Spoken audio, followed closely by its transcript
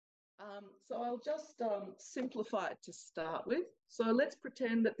So I'll just simplify it to start with. So let's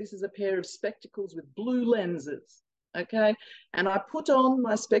pretend that this is a pair of spectacles with blue lenses, okay? And I put on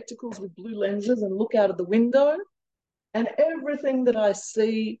my spectacles with blue lenses and look out of the window, and everything that I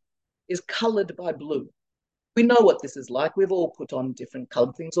see is coloured by blue. We know what this is like. We've all put on different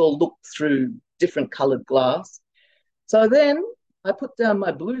coloured things, all looked through different coloured glass. So then I put down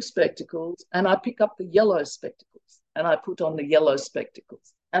my blue spectacles and I pick up the yellow spectacles and I put on the yellow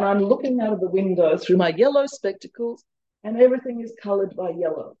spectacles. And I'm looking out of the window through my yellow spectacles and everything is coloured by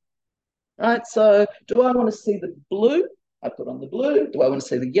yellow. Right? So do I want to see the blue? I put on the blue. Do I want to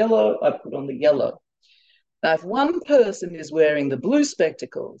see the yellow? I put on the yellow. Now, if one person is wearing the blue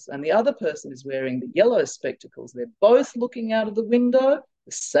spectacles and the other person is wearing the yellow spectacles, they're both looking out of the window,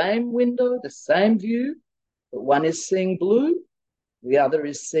 the same view, but one is seeing blue, the other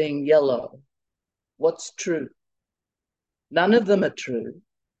is seeing yellow. What's true? None of them are true.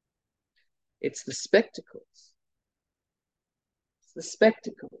 It's the spectacles. It's the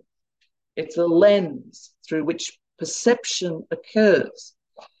spectacle. It's a lens through which perception occurs.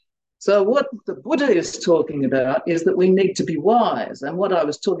 So what the Buddha is talking about is that we need to be wise. And what I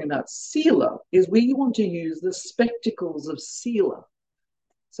was talking about, sila, is we want to use the spectacles of sila.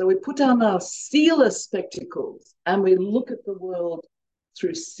 So we put on our sila spectacles and we look at the world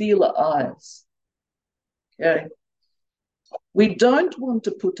through sila eyes. Okay. We don't want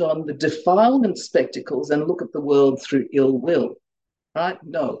to put on the defilement spectacles and look at the world through ill will. Right?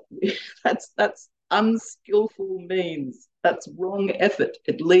 No, that's unskillful means. That's wrong effort.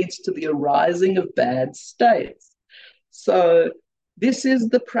 It leads to the arising of bad states. So this is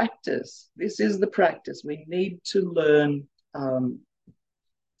the practice. This is the practice. We need to learn,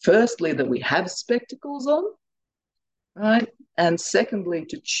 firstly, that we have spectacles on, right? And secondly,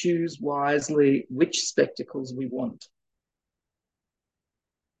 to choose wisely which spectacles we want.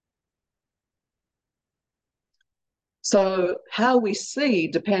 So how we see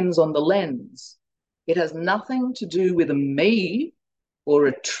depends on the lens. It has nothing to do with a me or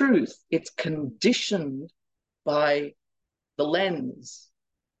a truth. It's conditioned by the lens.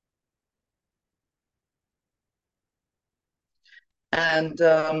 And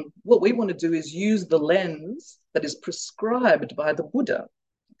what we want to do is use the lens that is prescribed by the Buddha,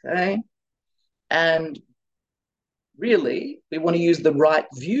 okay? And really, we want to use the right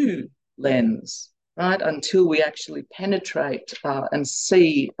view lens, right, until we actually penetrate and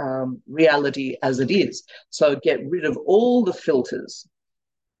see reality as it is. So get rid of all the filters.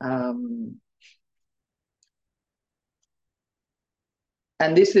 And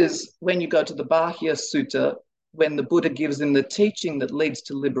this is when you go to the Bahya Sutta, when the Buddha gives him the teaching that leads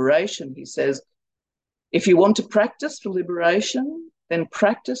to liberation. He says, if you want to practice for liberation, then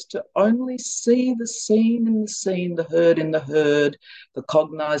practice to only see the seen in the seen, the heard in the heard, the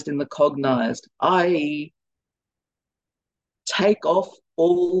cognized in the cognized, i.e., take off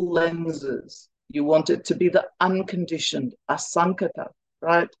all lenses. You want it to be the unconditioned, asankata,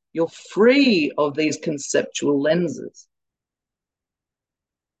 right? You're free of these conceptual lenses.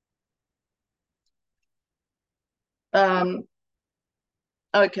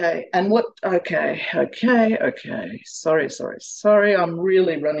 Okay, and what, okay. Sorry, I'm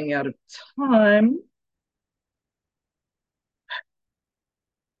really running out of time.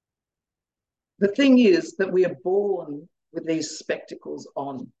 The thing is that we are born with these spectacles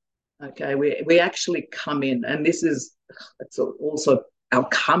on, okay? We actually come in, and this is, it's also our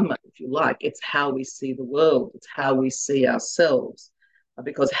karma, if you like. It's how we see the world. It's how we see ourselves.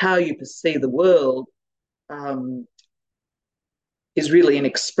 Because how you perceive the world is really an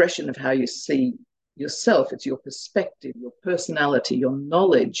expression of how you see yourself. It's your perspective, your personality, your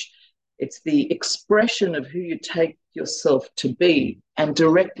knowledge. It's the expression of who you take yourself to be and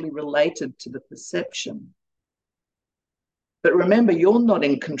directly related to the perception. But remember, you're not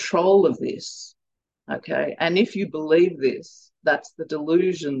in control of this, okay? And if you believe this, that's the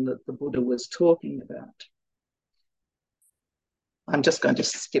delusion that the Buddha was talking about. I'm just going to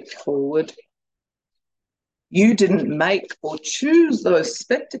skip forward. You didn't make or choose those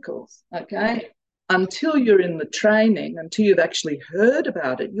spectacles, okay? Until you're in the training, until you've actually heard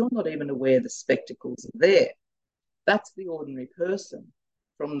about it, you're not even aware the spectacles are there. That's the ordinary person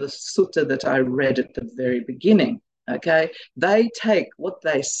from the sutta that I read at the very beginning, okay? They take what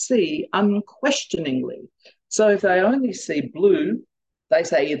they see unquestioningly. So if they only see blue, they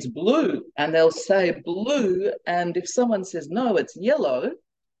say it's blue, and they'll say blue, and if someone says, no, it's yellow,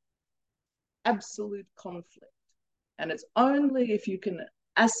 absolute conflict. And it's only if you can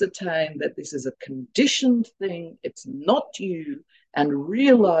ascertain that this is a conditioned thing, it's not you, and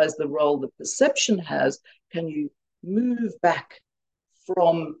realize the role that perception has, can you move back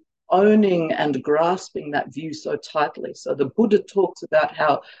from owning and grasping that view so tightly. So the Buddha talks about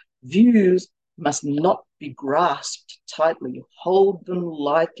how views must not be grasped tightly, hold them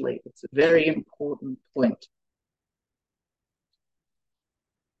lightly. It's a very important point.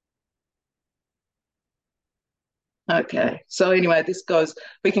 Okay, so anyway,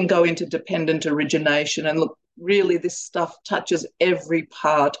 we can go into dependent origination, and look, really this stuff touches every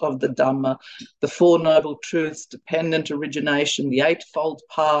part of the Dhamma, the Four Noble Truths, dependent origination, the Eightfold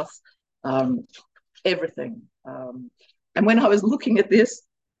Path, um, everything. And when I was looking at this,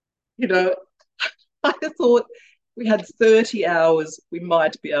 you know, I thought we had 30 hours, we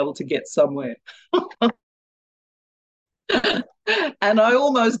might be able to get somewhere. And I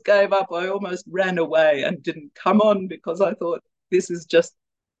almost gave up. I almost ran away and didn't come on because I thought this is just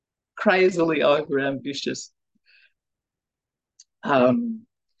crazily over ambitious.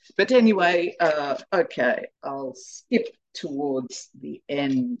 But anyway, okay, I'll skip towards the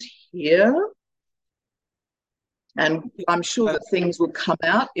end here. And I'm sure that things will come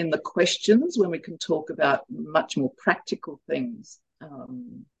out in the questions when we can talk about much more practical things.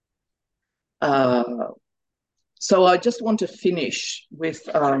 So I just want to finish with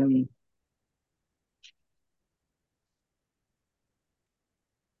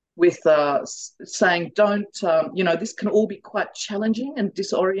saying, don't, this can all be quite challenging and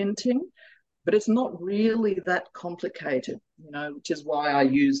disorienting, but it's not really that complicated, which is why I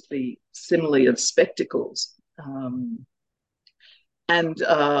used the simile of spectacles. And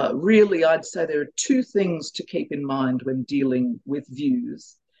really, I'd say there are two things to keep in mind when dealing with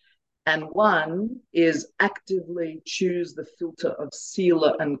views. And one is actively choose the filter of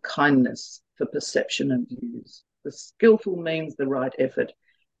sila and kindness for perception and views. The skillful means the right effort.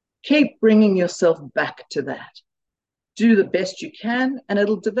 Keep bringing yourself back to that. Do the best you can, and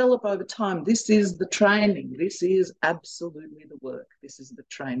it'll develop over time. This is the training. This is absolutely the work. This is the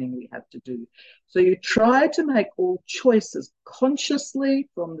training we have to do. So you try to make all choices consciously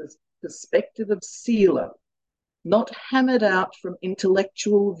from the perspective of sila, not hammered out from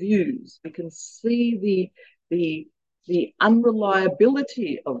intellectual views. We can see the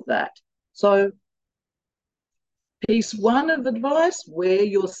unreliability of that. So piece one of advice, wear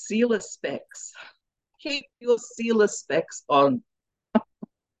your sila specs. Keep your sila specs on.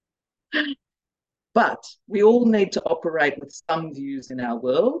 But we all need to operate with some views in our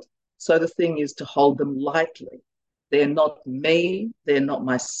world. So the thing is to hold them lightly. They're not me, they're not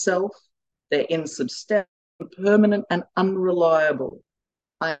myself, they're insubstantial, permanent, and unreliable.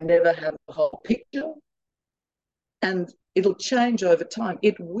 I never have the whole picture, and it'll change over time.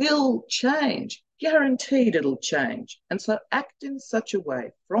 It will change, guaranteed it'll change. And so act in such a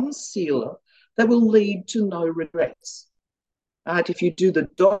way from sila that will lead to no regrets. Right? If you do the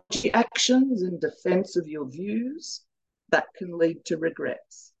dodgy actions in defense of your views, that can lead to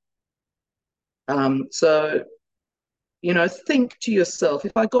regrets. So, think to yourself,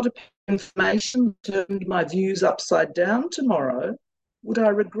 if I got a information turned my views upside down tomorrow, would I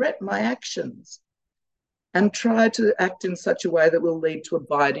regret my actions? And try to act in such a way that will lead to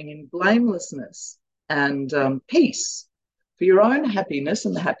abiding in blamelessness and peace for your own happiness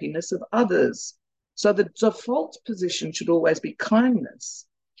and the happiness of others. So the default position should always be kindness.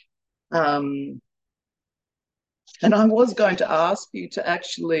 And I was going to ask you to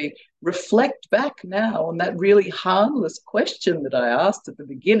actually reflect back now on that really harmless question that I asked at the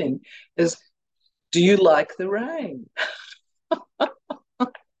beginning is, do you like the rain?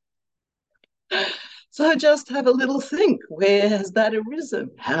 So just have a little think. Where has that arisen?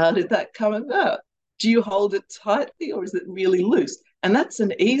 How did that come about? Do you hold it tightly or is it really loose? And that's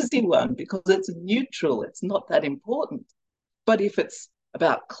an easy one because it's neutral. It's not that important. But if it's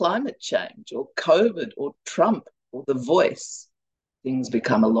about climate change or COVID or Trump or The Voice, things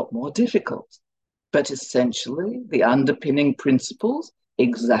become a lot more difficult. But essentially, the underpinning principles,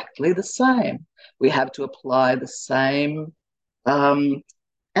 exactly the same. We have to apply the same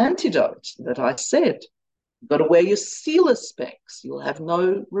antidote that I said. You've got to wear your sila specs. You'll have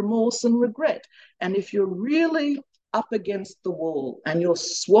no remorse and regret. And if you're really up against the wall and you're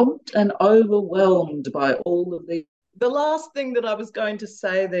swamped and overwhelmed by all of the last thing that I was going to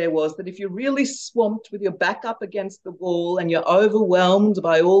say there was that if you're really swamped with your back up against the wall and you're overwhelmed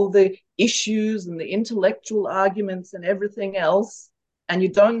by all the issues and the intellectual arguments and everything else, and you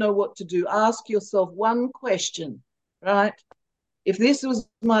don't know what to do, ask yourself one question, right? If this was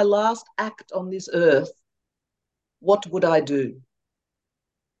my last act on this earth, what would I do?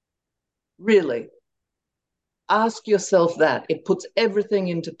 Really, ask yourself that. It puts everything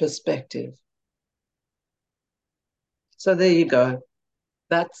into perspective. So there you go.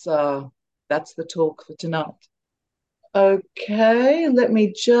 That's the talk for tonight. Okay, let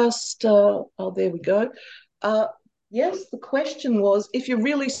me just, oh, there we go. Uh, yes, the question was if you're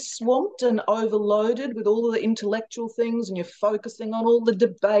really swamped and overloaded with all of the intellectual things and you're focusing on all the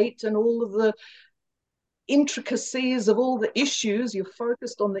debate and all of the intricacies of all the issues, you're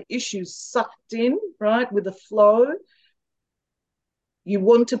focused on the issues sucked in, right, with the flow. You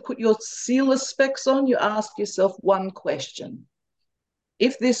want to put your sealer specs on, you ask yourself one question.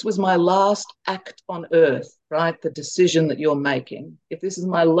 If this was my last act on earth, right, the decision that you're making, if this is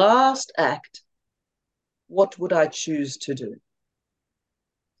my last act, what would I choose to do?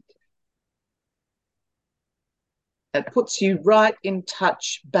 It puts you right in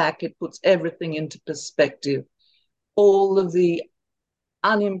touch back. It puts everything into perspective. All of the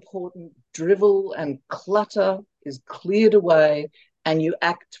unimportant drivel and clutter is cleared away, and you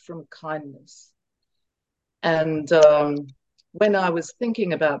act from kindness. And when I was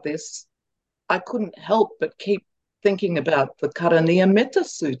thinking about this, I couldn't help but keep thinking about the Karaniya Metta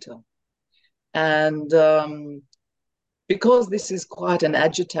Sutta. And because this is quite an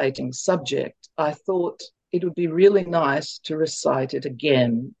agitating subject, I thought it would be really nice to recite it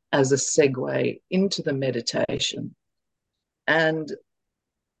again as a segue into the meditation. And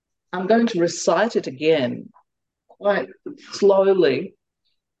I'm going to recite it again quite slowly.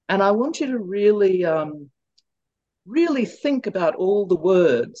 And I want you to really think about all the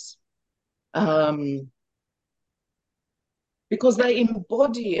words, because they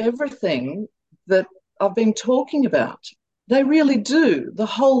embody everything that I've been talking about. They really do, the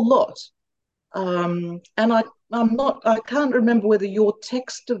whole lot. And I can't remember whether your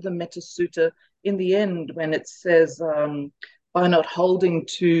text of the Metta Sutta in the end, when it says, by not holding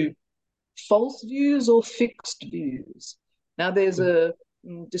to false views or fixed views. Now, there's a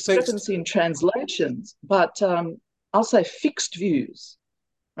discrepancy in translations, but I'll say fixed views,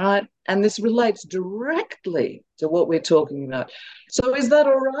 right? And this relates directly to what we're talking about. So is that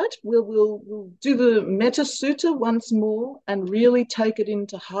all right? We'll do the Metta Sutta once more and really take it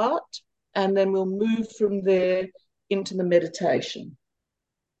into heart, and then we'll move from there into the meditation.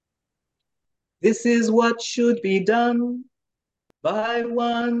 This is what should be done by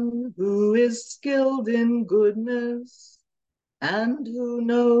one who is skilled in goodness and who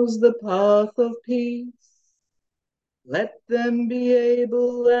knows the path of peace. Let them be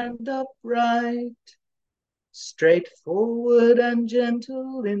able and upright, straightforward and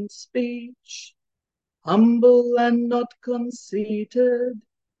gentle in speech, humble and not conceited,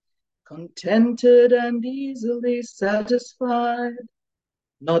 contented and easily satisfied,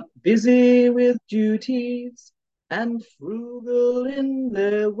 not busy with duties, and frugal in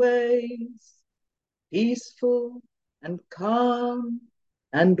their ways, peaceful and calm,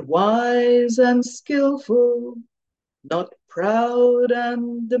 and wise and skillful, not proud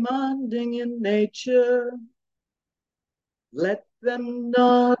and demanding in nature. Let them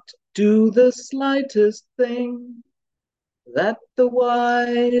not do the slightest thing that the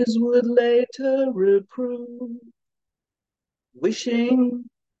wise would later reprove, wishing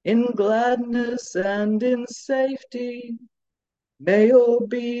in gladness and in safety, may all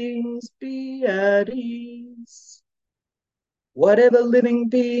beings be at ease. Whatever living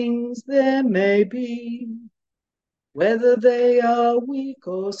beings there may be, whether they are weak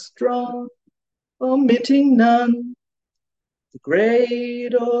or strong, omitting none, the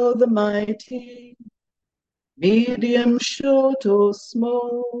great or the mighty, medium, short or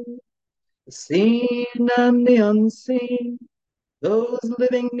small, the seen and the unseen, those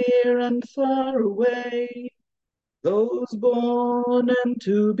living near and far away, those born and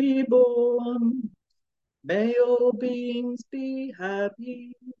to be born, may all beings be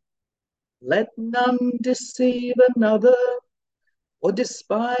happy. Let none deceive another or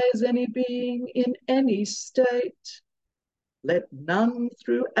despise any being in any state. Let none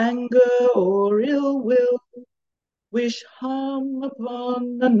through anger or ill will wish harm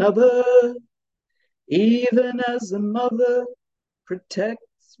upon another, even as a mother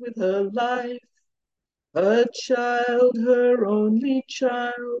protects with her life her child, her only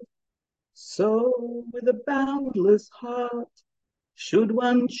child. So with a boundless heart should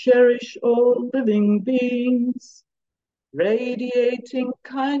one cherish all living beings, radiating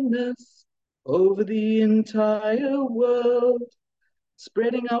kindness over the entire world,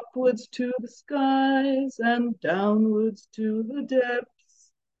 spreading upwards to the skies and downwards to the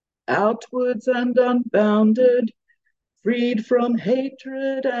depths, outwards and unbounded, freed from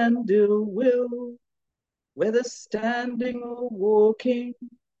hatred and ill will, whether standing or walking,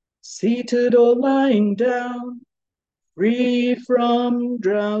 seated or lying down, free from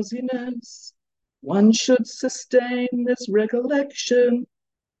drowsiness. One should sustain this recollection.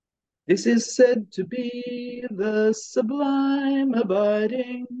 This is said to be the sublime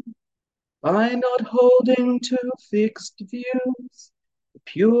abiding, by not holding to fixed views, the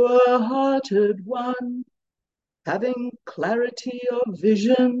pure-hearted one, having clarity of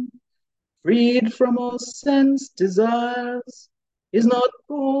vision, freed from all sense desires, is not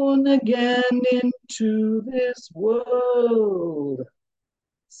born again into this world.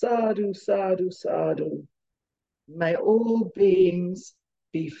 Sadhu, sadhu, sadhu. May all beings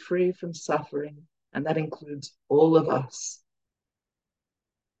be free from suffering, and that includes all of us.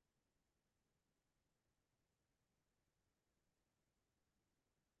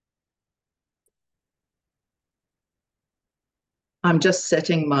 I'm just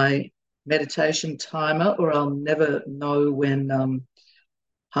setting my meditation timer, or I'll never know when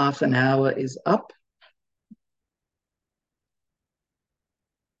half an hour is up.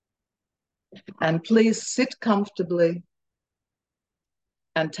 And please sit comfortably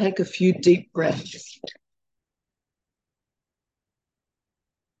and take a few deep breaths.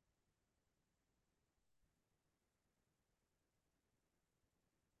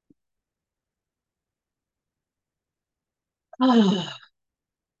 Ah.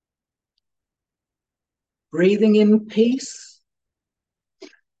 Breathing in peace,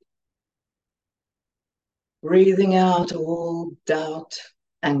 breathing out all doubt,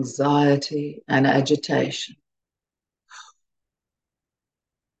 anxiety, and agitation.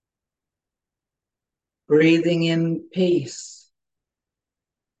 Breathing in peace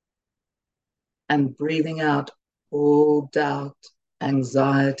and breathing out all doubt,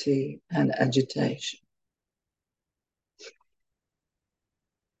 anxiety, and agitation.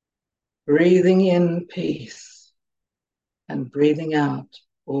 Breathing in peace and breathing out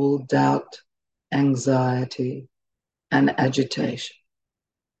all doubt, anxiety, and agitation.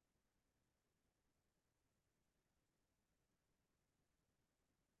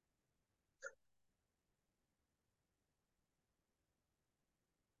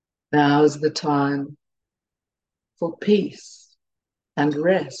 Now is the time for peace and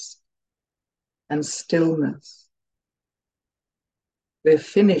rest and stillness. We're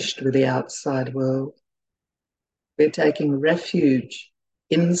finished with the outside world. We're taking refuge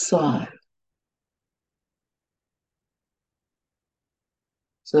inside.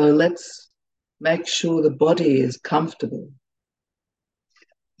 So let's make sure the body is comfortable.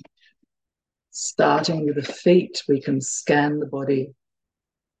 Starting with the feet, we can scan the body,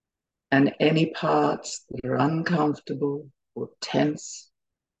 and any parts that are uncomfortable or tense,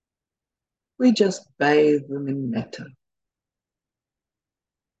 we just bathe them in metta.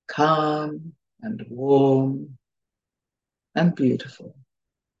 Calm and warm and beautiful.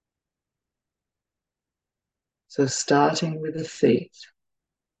 So starting with the feet.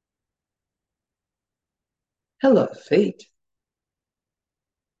 Hello, feet.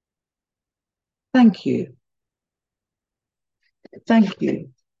 Thank you. Thank you.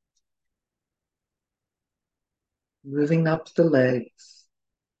 Moving up the legs,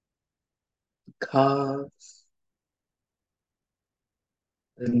 the calves,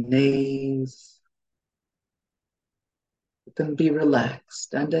 the knees. Let them be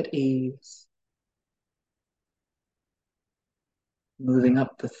relaxed and at ease. Moving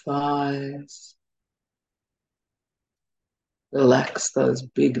up the thighs. Relax those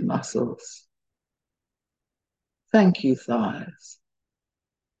big muscles. Thank you, thighs.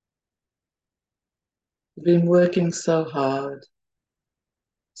 You've been working so hard.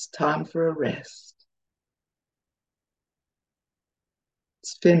 It's time for a rest.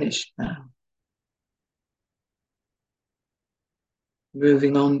 It's finished now.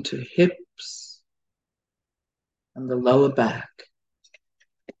 Moving on to hips and the lower back.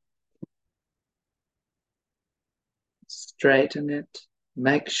 Straighten it.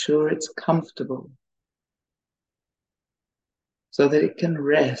 Make sure it's comfortable so that it can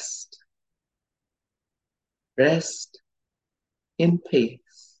rest. Rest in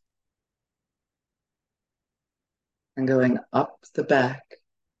peace. And going up the back,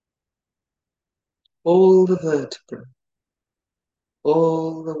 all the vertebrae,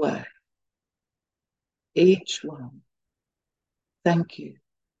 all the way, each one. Thank you.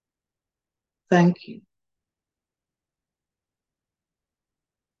 Thank you.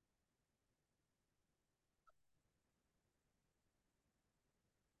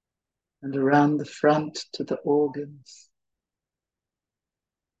 And around the front to the organs,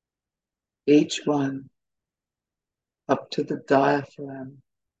 each one up to the diaphragm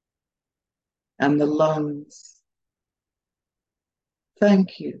and the lungs.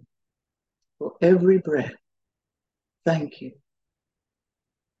 Thank you for every breath. Thank you.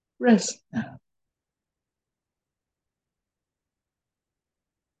 Rest now.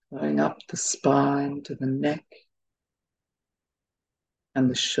 going up the spine to the neck and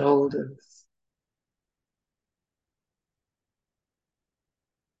the shoulders.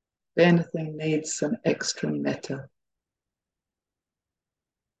 If anything needs some extra metta,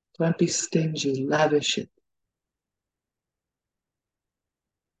 don't be stingy, lavish it.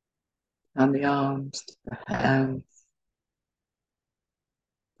 And the arms, the hands.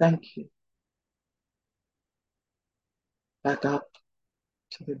 Thank you. Back up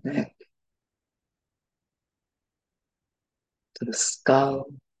to the neck, to the skull,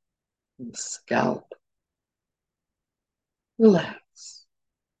 and the scalp. Relax.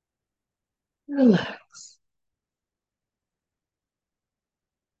 Relax.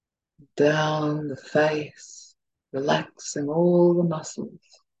 Down the face, relaxing all the muscles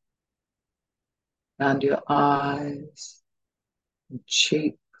around your eyes and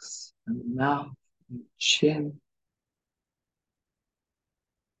cheeks and mouth and chin.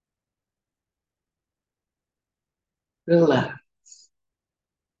 Relax.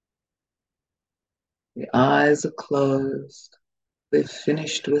 The eyes are closed. They've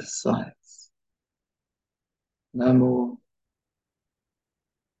finished with sights. No more.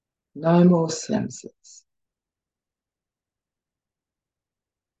 No more senses.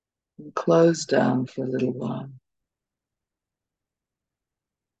 And close down for a little while.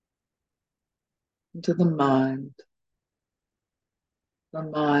 Into the mind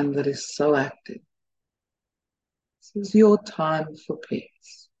that is so active. This is your time for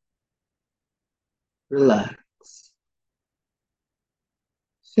peace. Relax.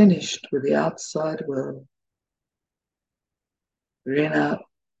 Finished with the outside world. We're in our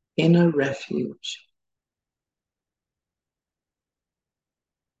inner refuge.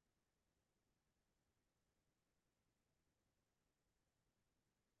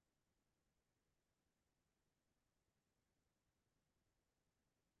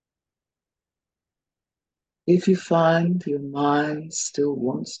 If you find your mind still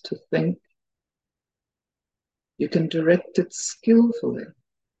wants to think, you can direct it skillfully.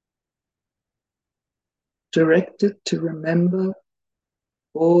 Direct it to remember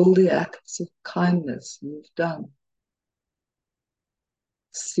all the acts of kindness you've done.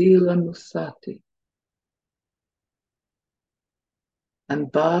 Sila Musati.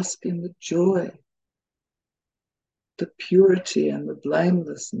 And bask in the joy, the purity and the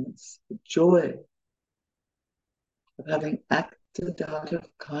blamelessness, the joy of having acted out of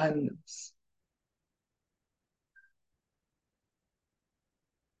kindness.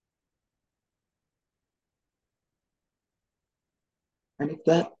 And if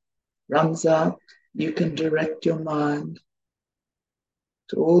that runs out, you can direct your mind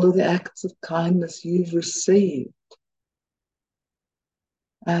to all of the acts of kindness you've received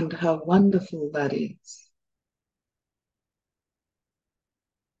and how wonderful that is.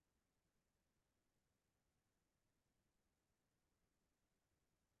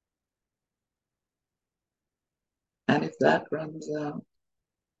 And if that runs out,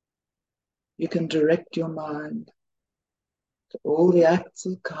 you can direct your mind to all the acts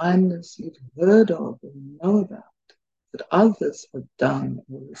of kindness you've heard of and know about, that others have done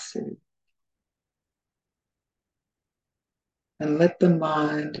or received. And let the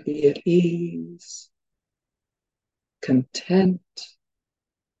mind be at ease, content,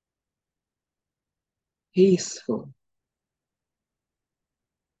 peaceful.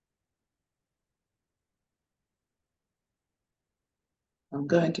 I'm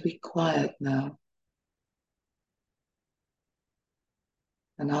going to be quiet now,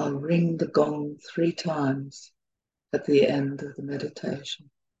 and I'll ring the gong 3 times at the end of the meditation.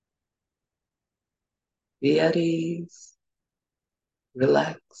 Be at ease,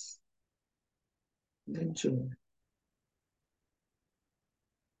 relax, and enjoy.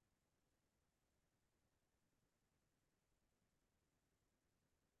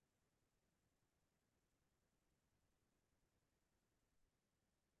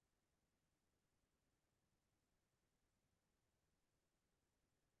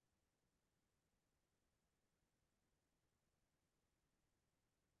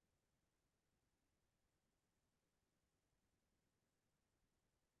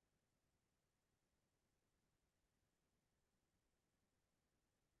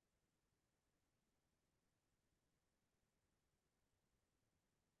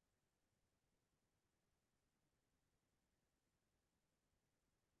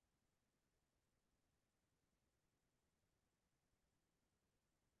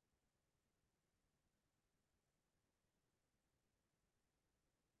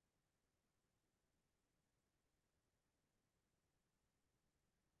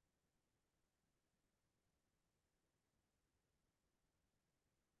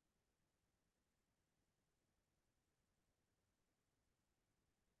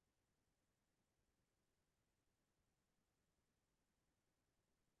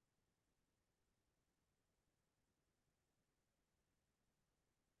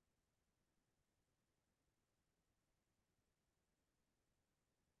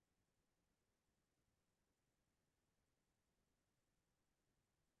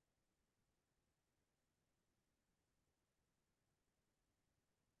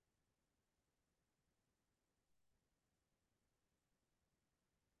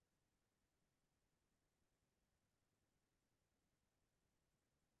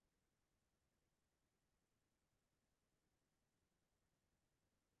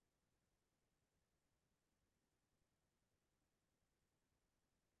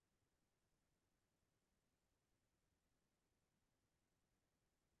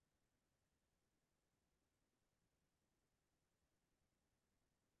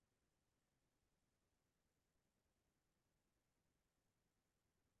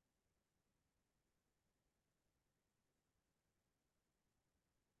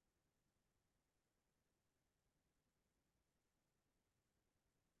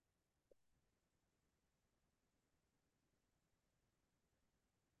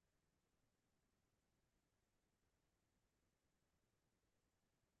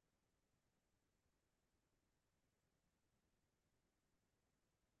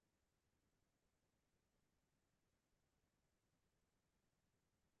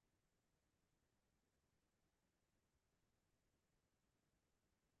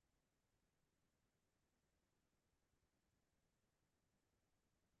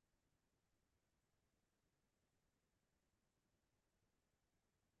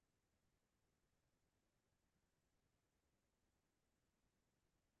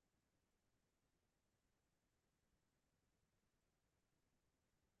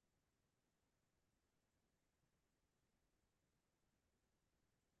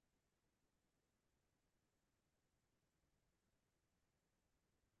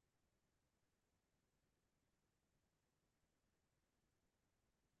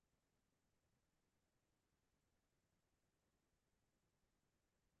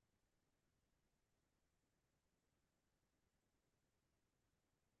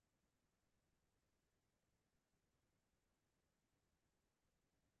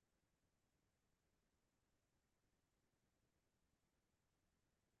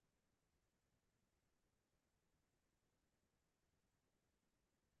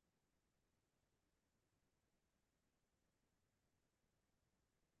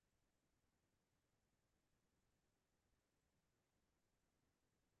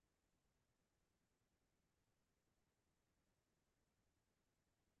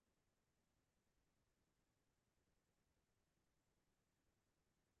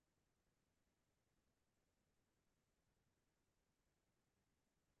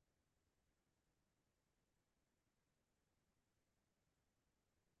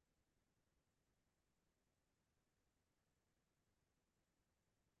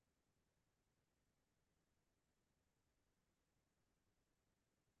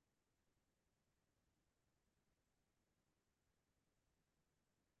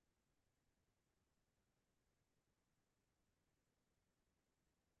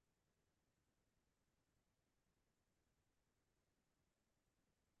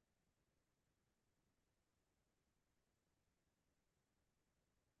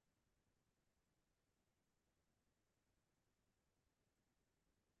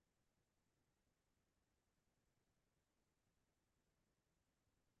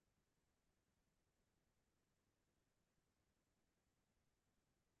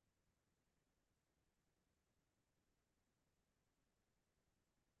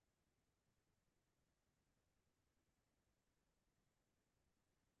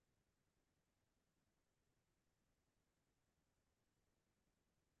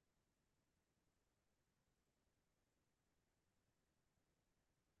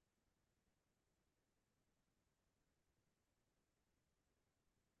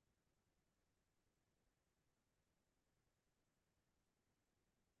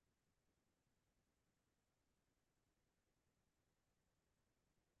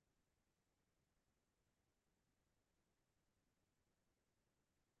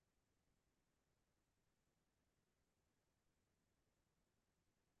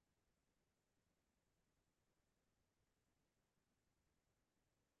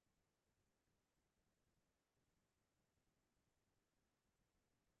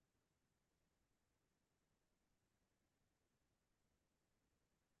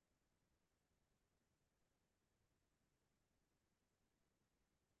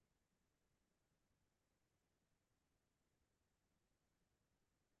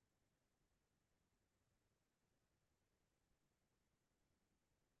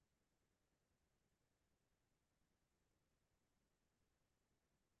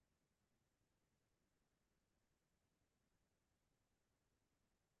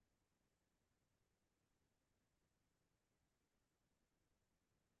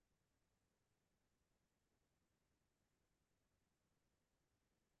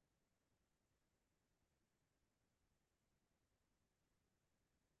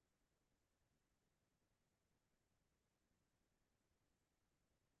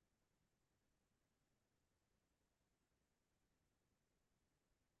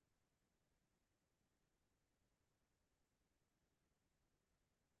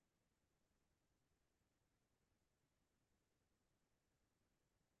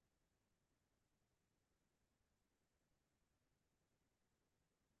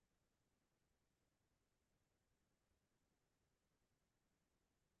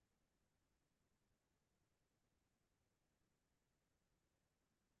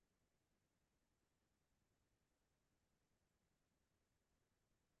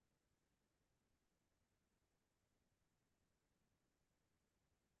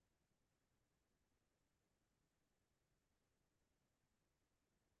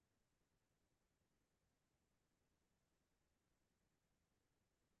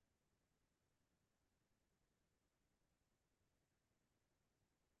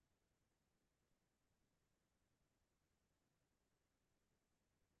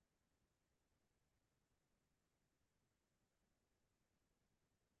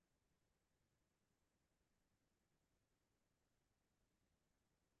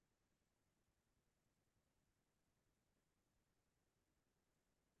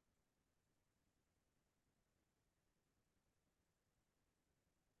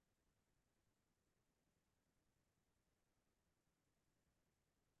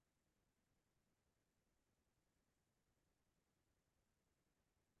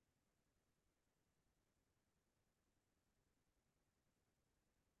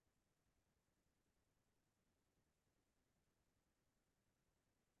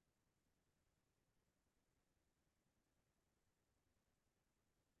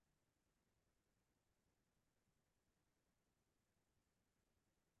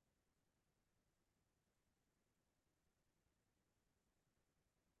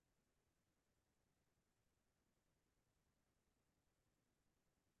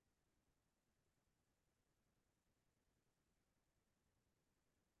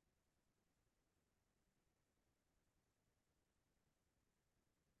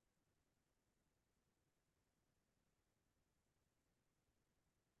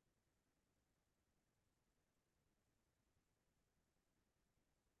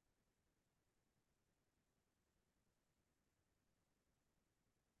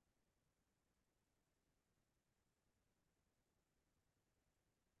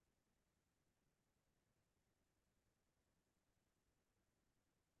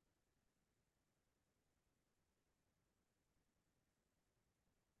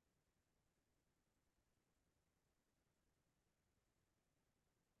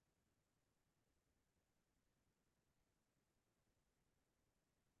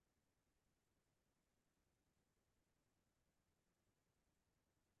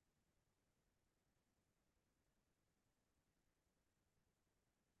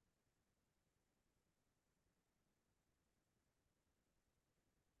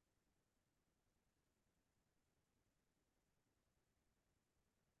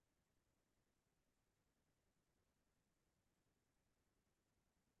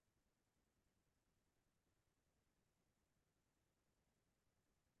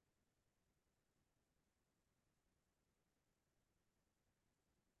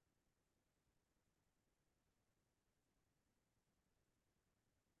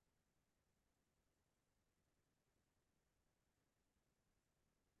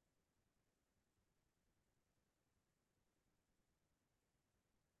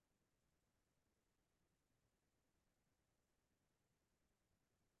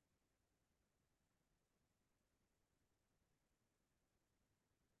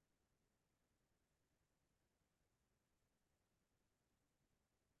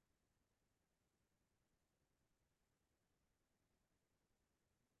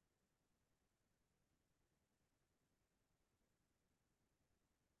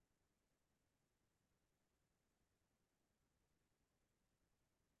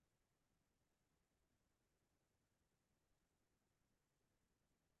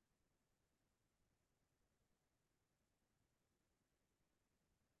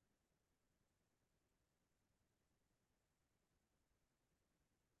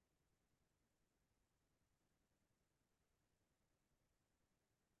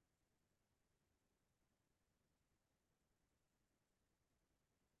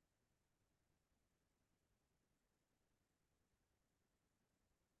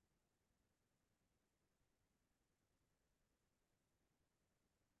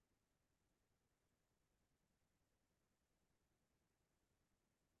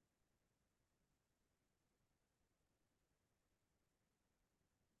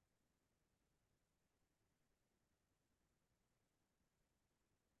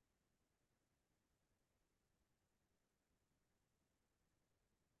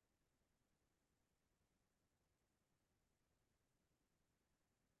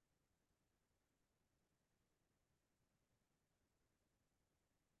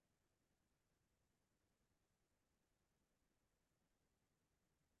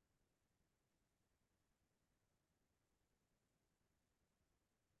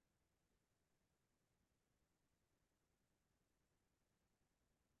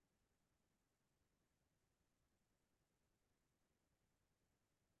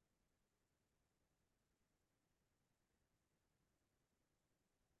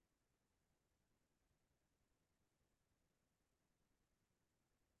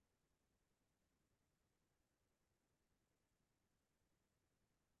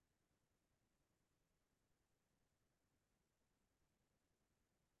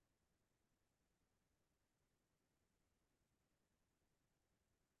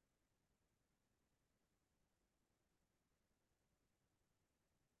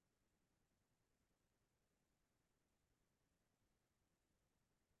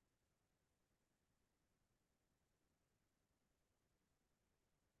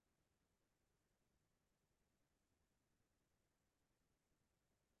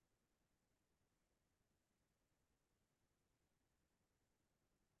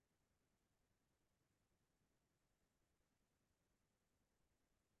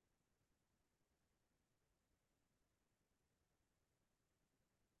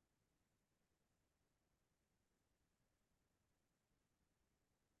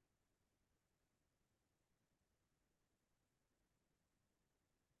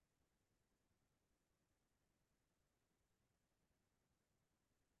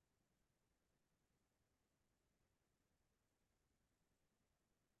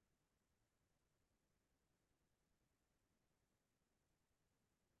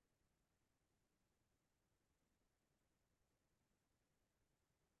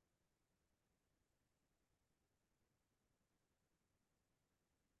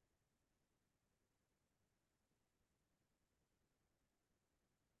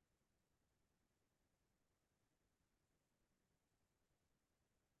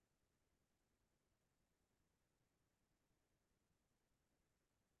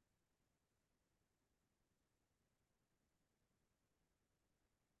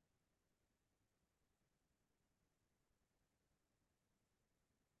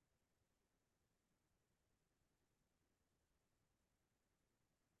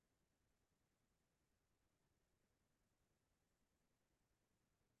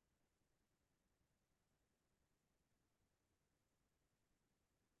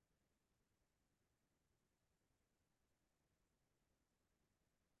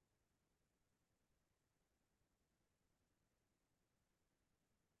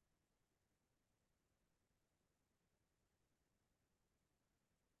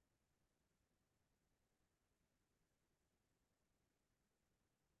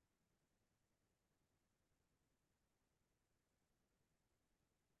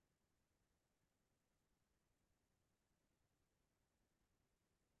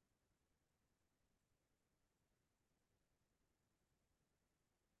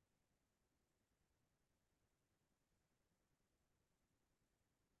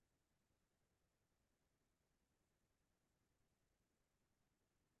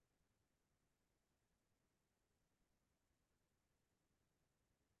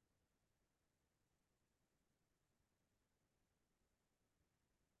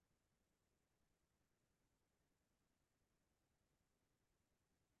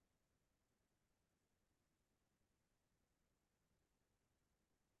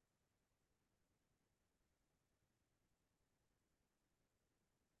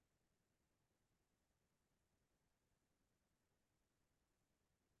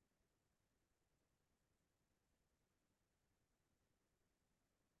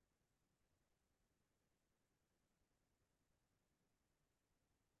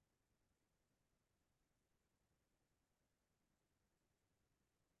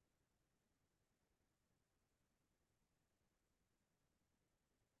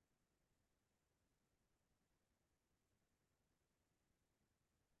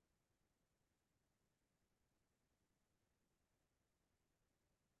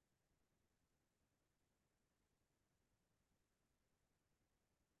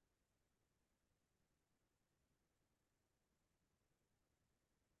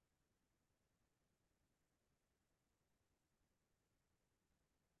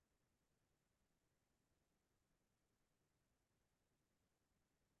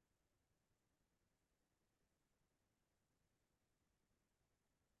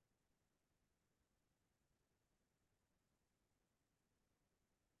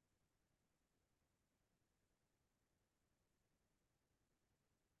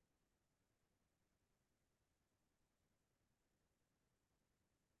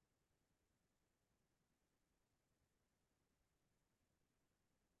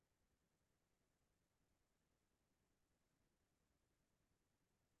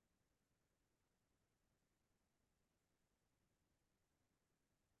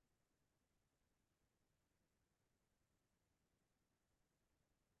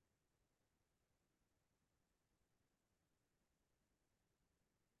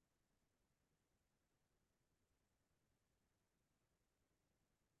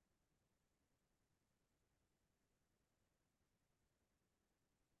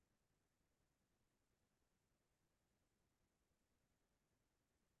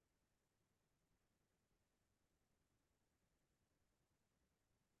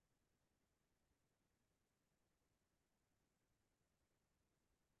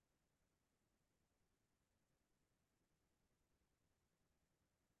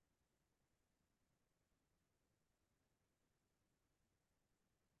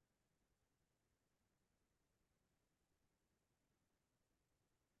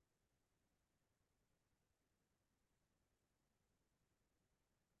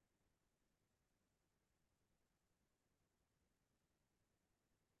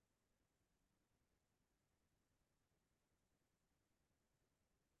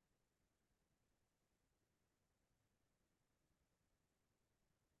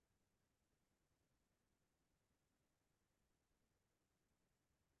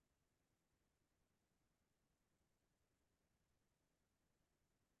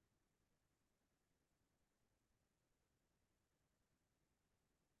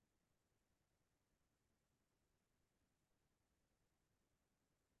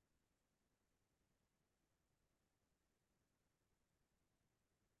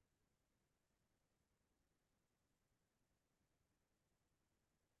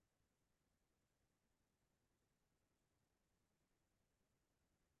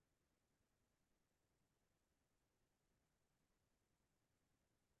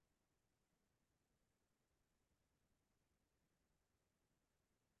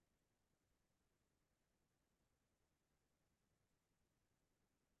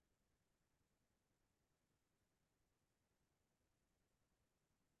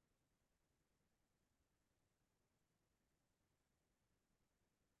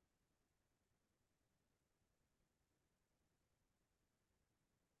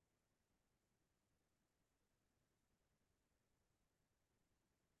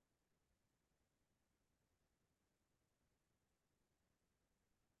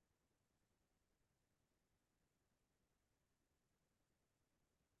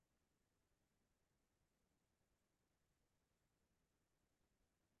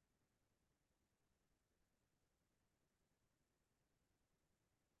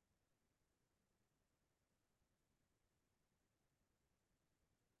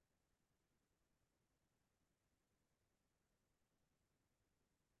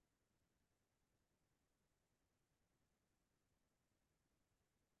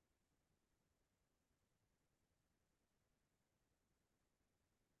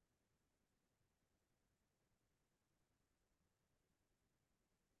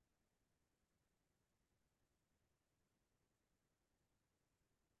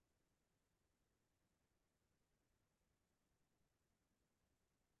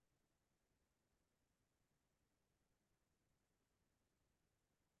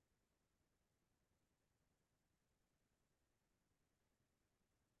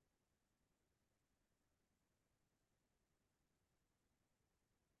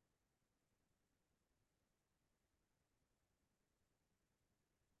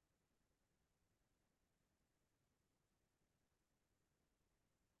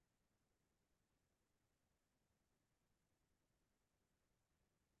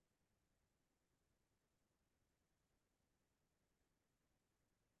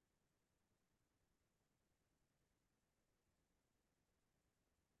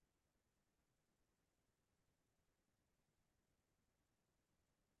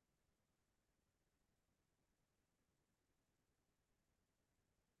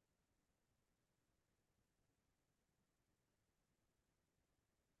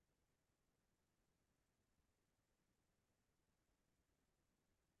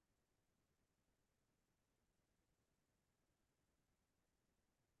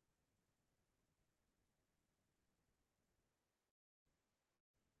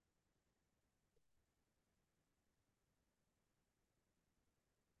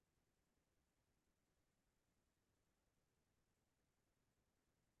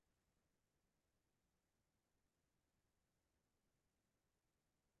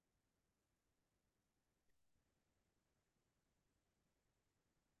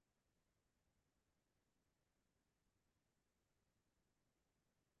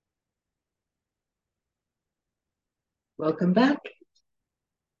 Welcome back.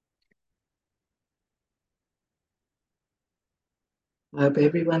 I hope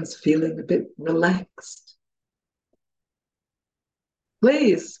everyone's feeling a bit relaxed.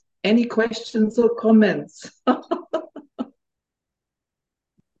 Please, any questions or comments?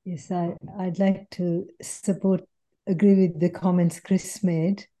 Yes, I'd like to agree with the comments Chris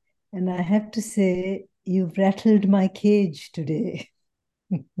made. And I have to say, you've rattled my cage today.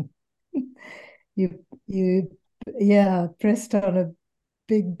 you pressed on a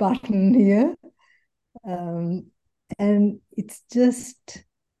big button here. And it's just,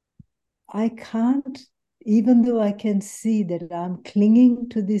 I can't, even though I can see that I'm clinging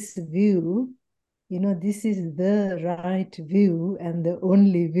to this view, this is the right view and the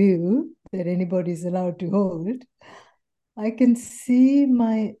only view that anybody is allowed to hold. I can see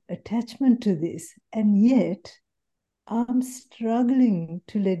my attachment to this, and yet I'm struggling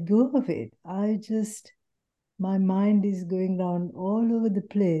to let go of it. My mind is going around all over the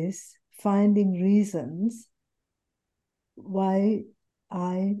place, finding reasons why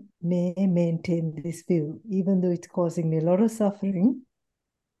I may maintain this view, even though it's causing me a lot of suffering.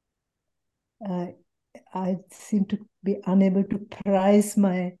 I seem to be unable to prise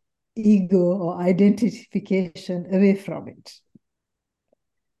my ego or identification away from it.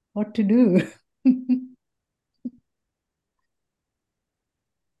 What to do?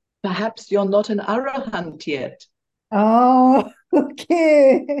 Perhaps you're not an arahant yet. Oh,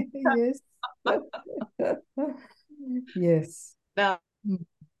 okay. Yes. Yes. Now,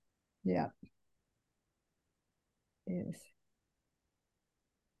 yeah. Yes.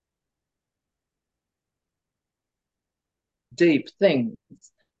 deep things.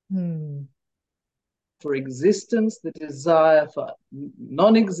 For existence, the desire for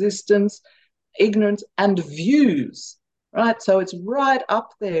non-existence, ignorance, and views, right? So it's right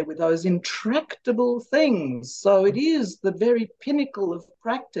up there with those intractable things. So it is the very pinnacle of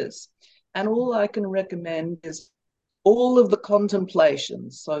practice. And all I can recommend is all of the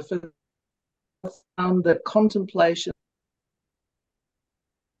contemplations. So for the contemplation,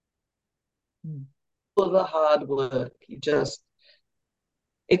 all of the hard work,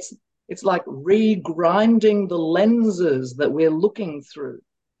 it's like regrinding the lenses that we're looking through,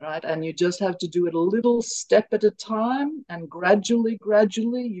 right? And you just have to do it a little step at a time, and gradually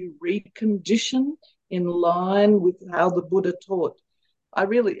you recondition in line with how the Buddha taught.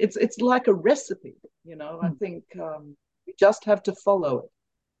 It's like a recipe, I think we just have to follow it.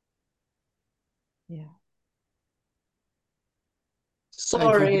 Yeah.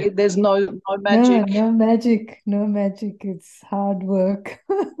 Sorry, there's no magic. No magic. No magic. It's hard work.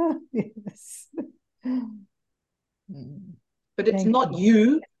 Yes. But it's not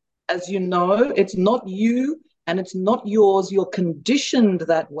you, as you know, it's not you and it's not yours. You're conditioned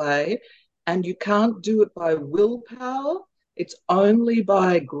that way, and you can't do it by willpower. It's only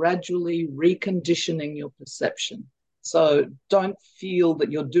by gradually reconditioning your perception. So don't feel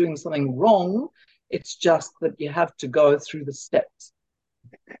that you're doing something wrong. It's just that you have to go through the steps.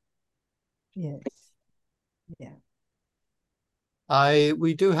 Yes. Yeah.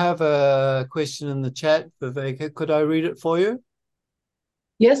 We do have a question in the chat, Viveka. Could I read it for you?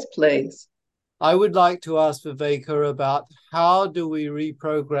 Yes, please. I would like to ask Viveka about how do we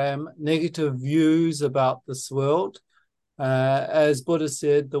reprogram negative views about this world? As Buddha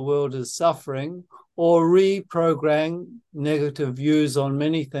said, the world is suffering, or reprogram negative views on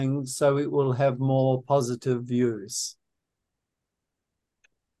many things so it will have more positive views.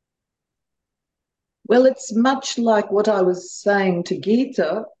 Well, it's much like what I was saying to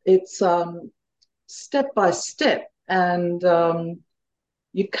Gita. It's step by step, and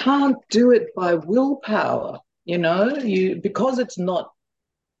you can't do it by willpower. Because it's not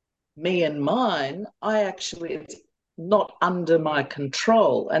me and mine. It's not under my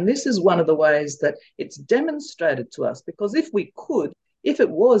control, and this is one of the ways that it's demonstrated to us. Because if it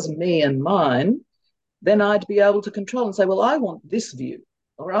was me and mine, then I'd be able to control and say, well, I want this view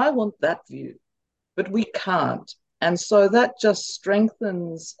or I want that view. But we can't. And so that just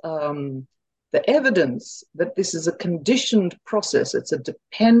strengthens the evidence that this is a conditioned process. It's a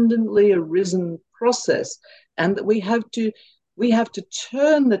dependently arisen process, and that we have to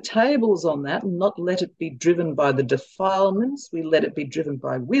turn the tables on that and not let it be driven by the defilements. We let it be driven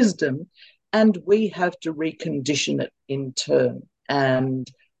by wisdom, and we have to recondition it in turn.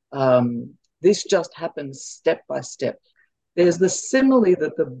 And this just happens step by step. There's the simile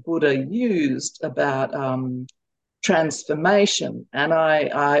that the Buddha used about transformation. And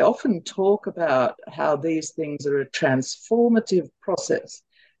I often talk about how these things are a transformative process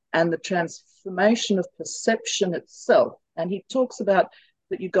and the transformation of perception itself. And he talks about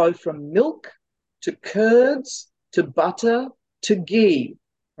that you go from milk to curds to butter to ghee,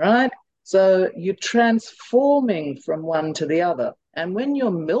 right? So you're transforming from one to the other. And when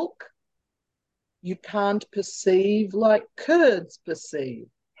you're milk, you can't perceive like curds perceive,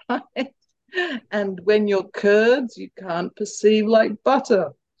 right? And when you're curds, you can't perceive like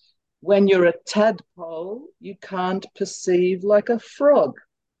butter. When you're a tadpole, you can't perceive like a frog,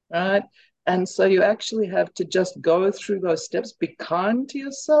 right? And so you actually have to just go through those steps, be kind to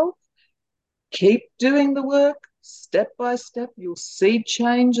yourself, keep doing the work step by step. You'll see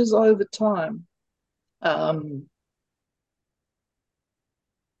changes over time. So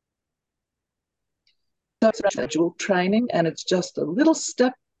it's gradual training, and it's just a little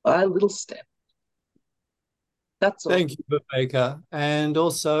step by little step. That's all. Thank you, Viveka. And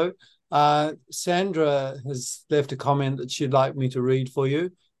also, Sandra has left a comment that she'd like me to read for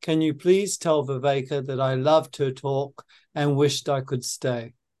you. Can you please tell Viveka that I loved her talk and wished I could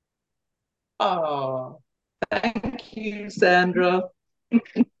stay? Oh, thank you, Sandra.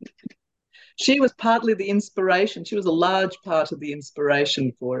 She was partly the inspiration. She was a large part of the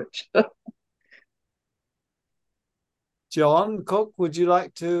inspiration for it. John Cook, would you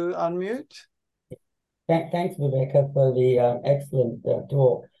like to unmute? Thanks, Viveka, for the excellent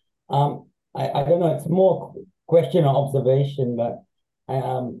talk. I don't know, it's more question or observation, but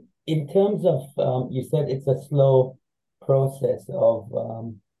in terms of, you said it's a slow process of,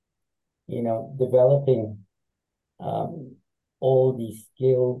 developing all these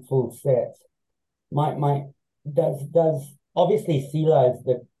skillful sets. Does obviously Sila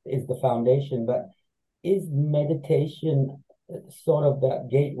is the foundation, but is meditation sort of that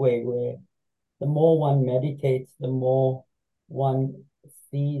gateway where the more one meditates, the more one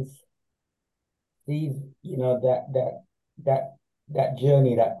sees that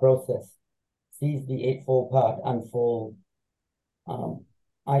journey, that process, sees the Eightfold Path unfold.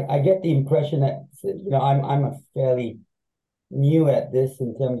 I get the impression that I'm a fairly new at this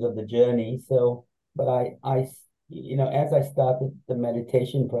in terms of the journey. So, but I as I started the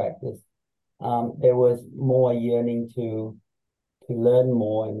meditation practice, there was more yearning to learn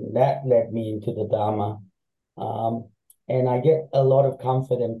more, and that led me into the Dharma. And I get a lot of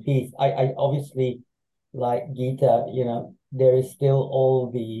comfort and peace. I obviously, like Gita, there is still all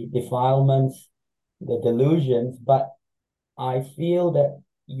the defilements, the delusions, but I feel that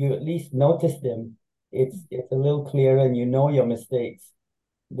you at least notice them. It's a little clearer, and you know your mistakes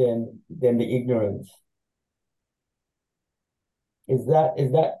than the ignorance. Is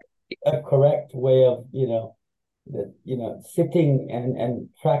that a correct way of sitting and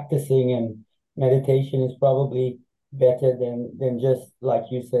practicing, and meditation is probably better than just, like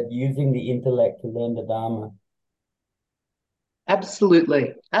you said, using the intellect to learn the Dharma?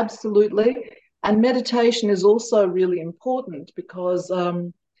 Absolutely, absolutely. And meditation is also really important because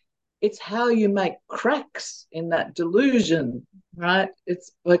it's how you make cracks in that delusion, right?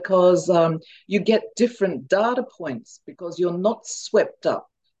 It's because you get different data points because you're not swept up.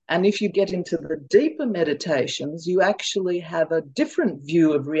 And if you get into the deeper meditations, you actually have a different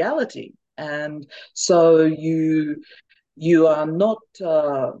view of reality. And so you are not,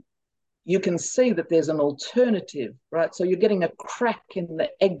 you can see that there's an alternative, right? So you're getting a crack in the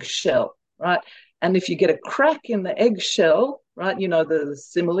eggshell, right? And if you get a crack in the eggshell, right, the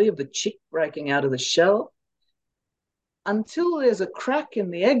simile of the chick breaking out of the shell, until there's a crack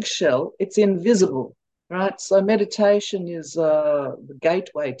in the eggshell, it's invisible, right? So meditation is the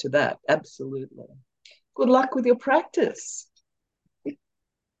gateway to that, absolutely. Good luck with your practice.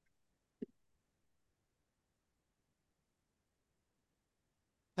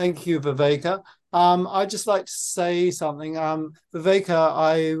 Thank you, Viveka. I'd just like to say something. Viveka,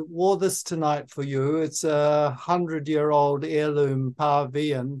 I wore this tonight for you. It's a 100-year-old heirloom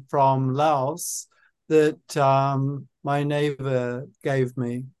pavian from Laos that my neighbor gave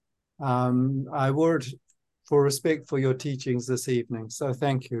me. I wore it for respect for your teachings this evening. So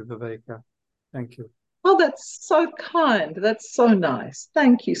thank you, Viveka. Thank you. Oh, that's so kind. That's so nice.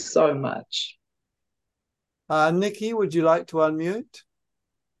 Thank you so much. Nikki, would you like to unmute?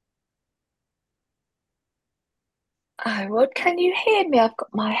 I would. Can you hear me? I've got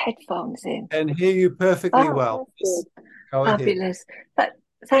my headphones in. And hear you perfectly well. Good. Go ahead. Fabulous. But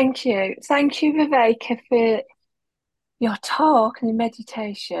thank you. Thank you, Viveka, for your talk and your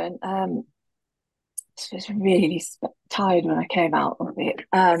meditation. I was really tired when I came out of it.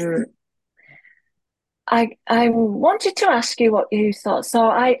 I wanted to ask you what you thought. So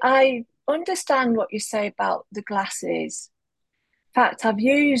I understand what you say about the glasses. In fact, I've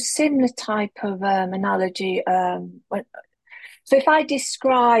used similar type of analogy. So if I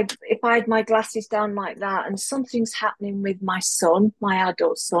had my glasses down like that, and something's happening with my son, my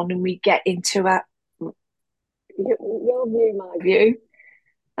adult son, and we get into your view, my view.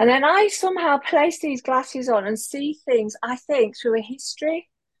 And then I somehow place these glasses on and see things, I think, through a history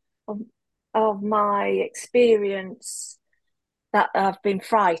of my experience that I've been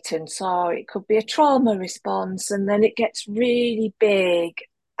frightened. So it could be a trauma response, and then it gets really big.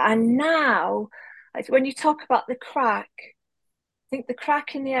 And now, when you talk about the crack, I think the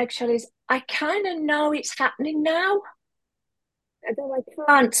crack in the eggshell is, I kind of know it's happening now. Although I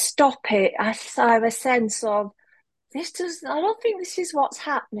can't stop it, I have a sense of, I don't think this is what's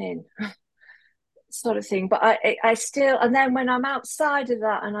happening, sort of thing. But I still, and then when I'm outside of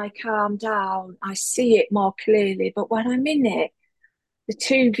that and I calm down, I see it more clearly. But when I'm in it, the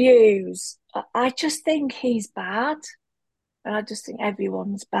two views, I just think he's bad. And I just think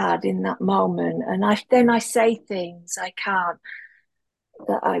everyone's bad in that moment. And then I say things I can't,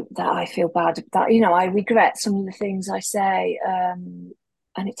 that I feel bad, that, I regret some of the things I say.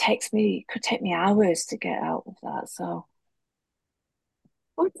 And it could take me hours to get out of that. So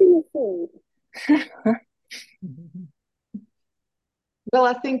what do you think? Well,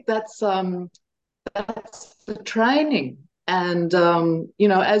 I think that's the training. And,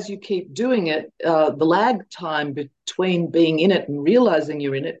 as you keep doing it, the lag time between being in it and realizing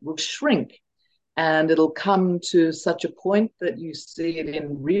you're in it will shrink. And it'll come to such a point that you see it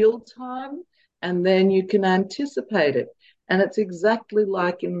in real time, and then you can anticipate it. And it's exactly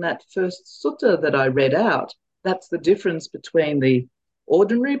like in that first sutta that I read out. That's the difference between the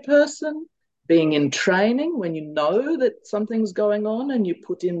ordinary person being in training, when you know that something's going on and you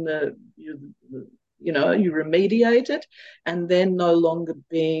put in you remediate it, and then no longer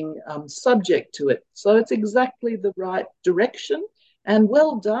being subject to it. So it's exactly the right direction. And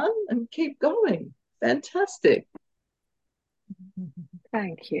well done, and keep going. Fantastic.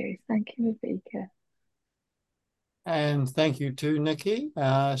 Thank you, Viveka. And thank you too, Nikki.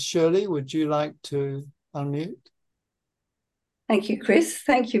 Shirley, would you like to unmute? Thank you, Chris.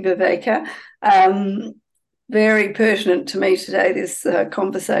 Thank you, Viveka. Very pertinent to me today, this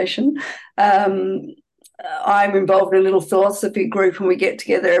conversation. I'm involved in a little philosophy group, and we get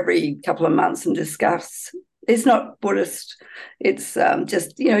together every couple of months and discuss. It's not Buddhist. It's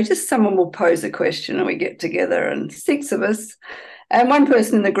just someone will pose a question and we get together, and 6 of us. And one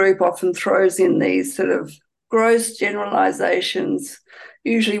person in the group often throws in these sort of gross generalizations,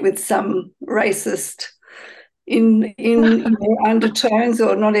 usually with some racist in undertones,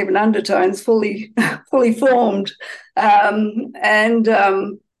 or not even undertones, fully formed. How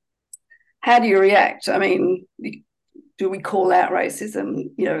do you react? I mean, do we call out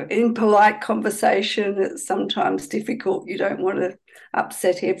racism? In polite conversation, it's sometimes difficult. You don't want to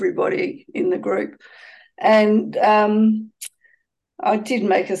upset everybody in the group. And I did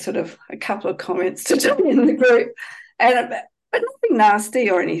make a couple of comments today in the group, but nothing nasty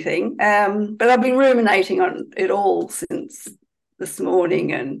or anything. But I've been ruminating on it all since this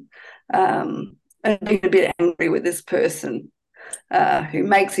morning, and been a bit angry with this person who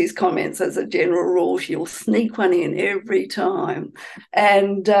makes his comments. As a general rule, she'll sneak one in every time.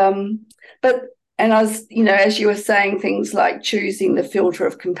 And I was, as you were saying, things like choosing the filter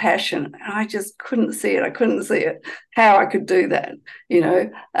of compassion, I just couldn't see it. I couldn't see it, how I could do that,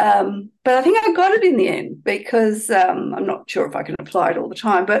 But I think I got it in the end, because I'm not sure if I can apply it all the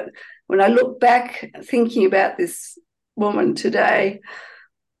time. But when I look back, thinking about this woman today,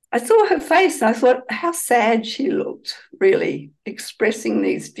 I saw her face and I thought how sad she looked, really, expressing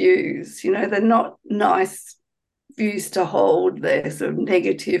these views. They're not nice views to hold. They're sort of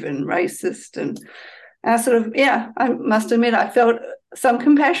negative and racist. And I must admit, I felt some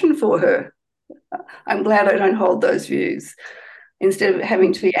compassion for her. I'm glad I don't hold those views, instead of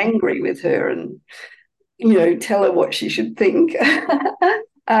having to be angry with her and, tell her what she should think. You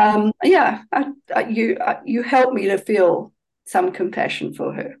helped me to feel some compassion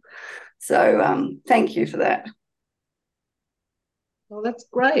for her. So thank you for that. Well, that's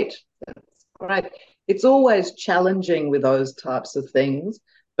great. That's great. It's always challenging with those types of things,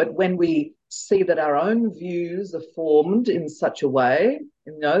 but when we see that our own views are formed in such a way,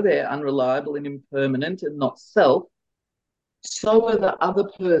 they're unreliable and impermanent and not self, so are the other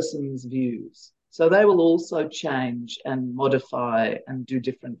person's views. So they will also change and modify and do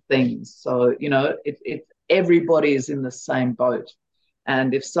different things. So, everybody is in the same boat.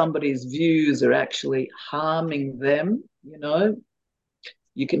 And if somebody's views are actually harming them,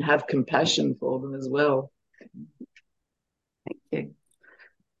 you can have compassion for them as well. Thank you.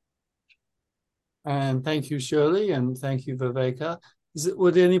 And thank you, Shirley, and thank you, Viveka.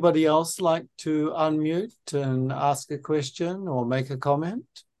 Would anybody else like to unmute and ask a question or make a comment?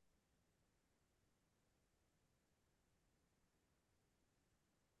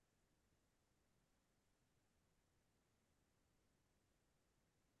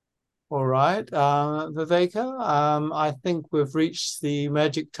 All right, Viveka, I think we've reached the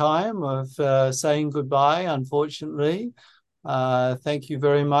magic time of saying goodbye, unfortunately. Thank you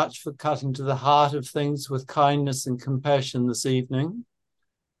very much for cutting to the heart of things with kindness and compassion this evening,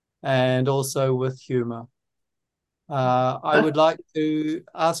 and also with humor. I would like to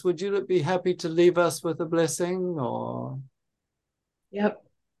ask, would you be happy to leave us with a blessing, or? Yep.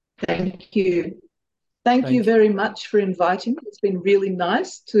 Thank you. Thank you very much for inviting me. It's been really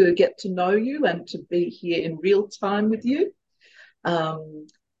nice to get to know you and to be here in real time with you.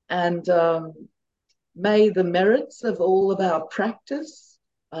 May the merits of all of our practice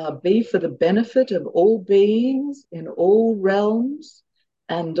be for the benefit of all beings in all realms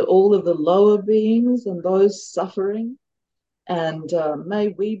and all of the lower beings and those suffering. And may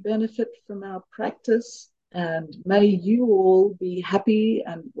we benefit from our practice, and may you all be happy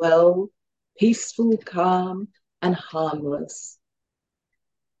and well, peaceful, calm, and harmless.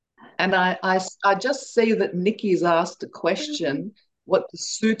 And I just see that Nikki's asked a question, what the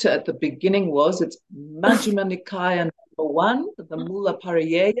sutta at the beginning was. It's Majjhima Nikaya number 1, the Mula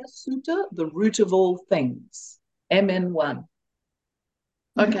Pariyaya Sutta, the root of all things, MN1.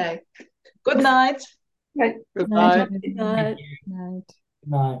 Okay. Good night. Right. Good night. Good night. Night.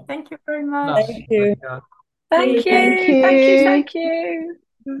 Night. Thank you very much. Thank you. Thank you. Thank you. Thank you. Thank you.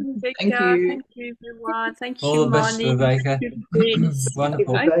 Thank you. Thank you, everyone. Thank All you, the best, Moni. Viveka. Thanks.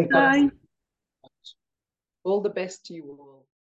 Wonderful. Bye. All the best to you all.